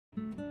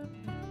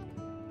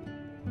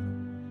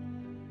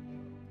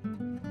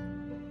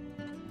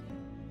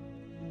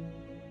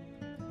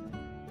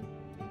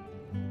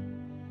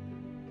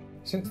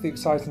Since the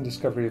exciting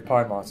discovery of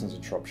pine martens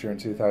in Shropshire in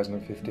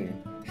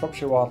 2015,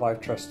 Shropshire Wildlife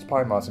Trust's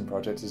Pine Marten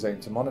project is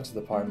aimed to monitor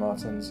the pine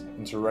martens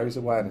and to raise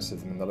awareness of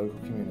them in the local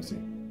community.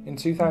 In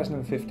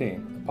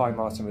 2015, a pine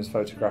marten was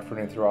photographed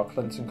running through our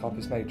Clinton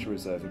Coppice Nature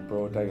Reserve in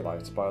broad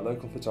daylight by a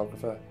local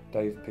photographer,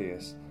 Dave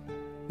Pearce.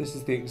 This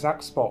is the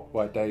exact spot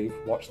where Dave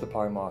watched the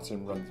pine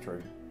marten run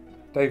through.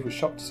 Dave was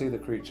shocked to see the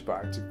creature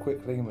but acted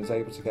quickly and was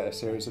able to get a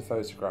series of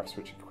photographs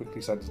which he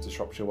quickly sent to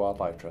Shropshire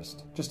Wildlife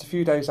Trust. Just a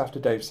few days after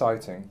Dave's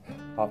sighting,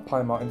 our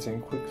pine marten team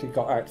quickly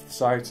got out to the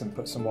site and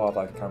put some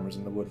wildlife cameras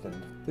in the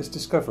woodland. This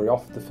discovery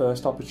offered the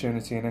first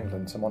opportunity in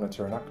England to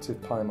monitor an active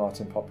pine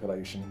marten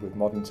population with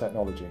modern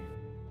technology.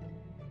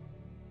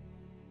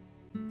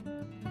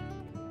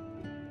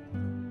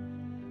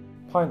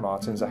 Pine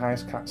martens are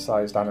house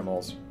cat-sized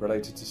animals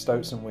related to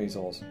stoats and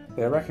weasels.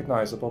 They are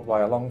recognisable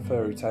by a long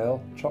furry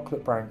tail,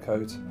 chocolate brown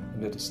coat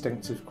and a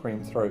distinctive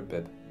cream throat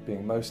bib,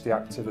 being mostly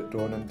active at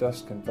dawn and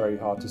dusk and very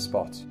hard to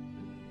spot.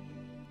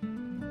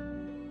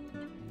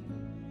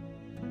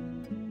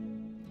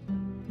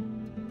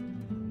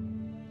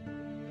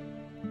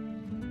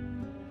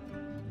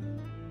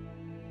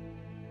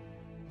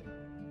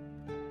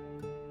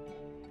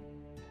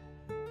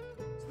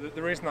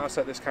 The reason that I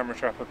set this camera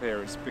trap up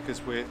here is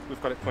because we've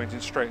got it pointing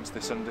straight into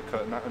this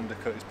undercut, and that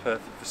undercut is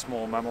perfect for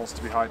small mammals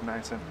to be hiding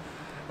out in.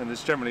 And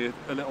there's generally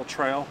a little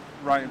trail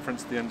right in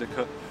front of the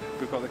undercut.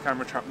 We've got the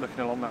camera trap looking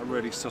along that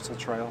really subtle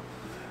trail,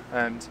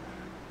 and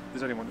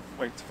there's only one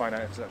way to find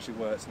out if it actually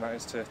works, and that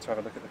is to have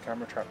a look at the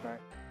camera trap now.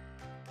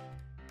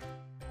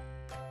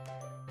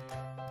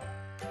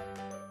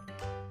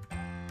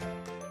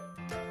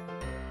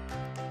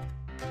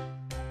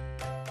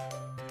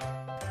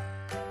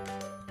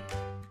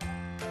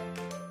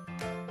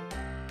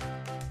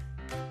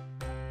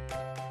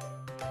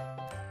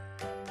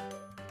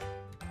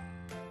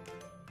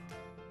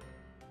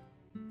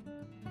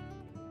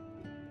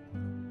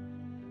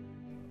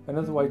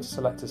 Another way to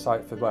select a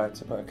site for where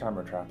to put a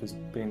camera trap is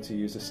being to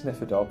use a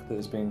sniffer dog that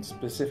has been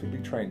specifically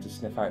trained to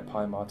sniff out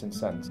pine marten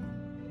scent.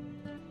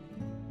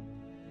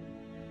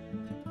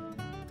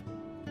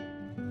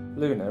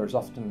 Luna is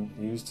often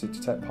used to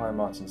detect pine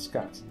marten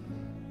scat,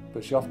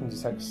 but she often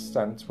detects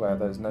scent where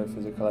there is no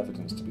physical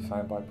evidence to be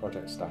found by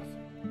project staff.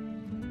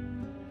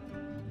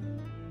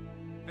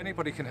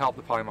 Anybody can help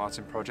the Pine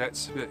Marten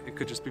project. It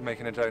could just be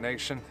making a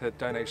donation. The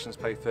donations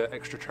pay for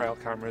extra trail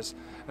cameras,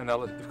 and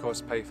they'll of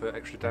course pay for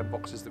extra den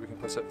boxes that we can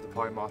put up for the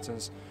pine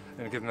martens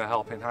and give them a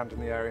helping hand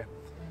in the area.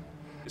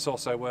 It's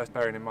also worth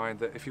bearing in mind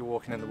that if you're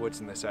walking in the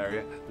woods in this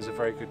area, there's a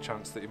very good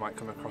chance that you might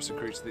come across a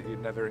creature that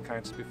you've never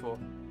encountered before.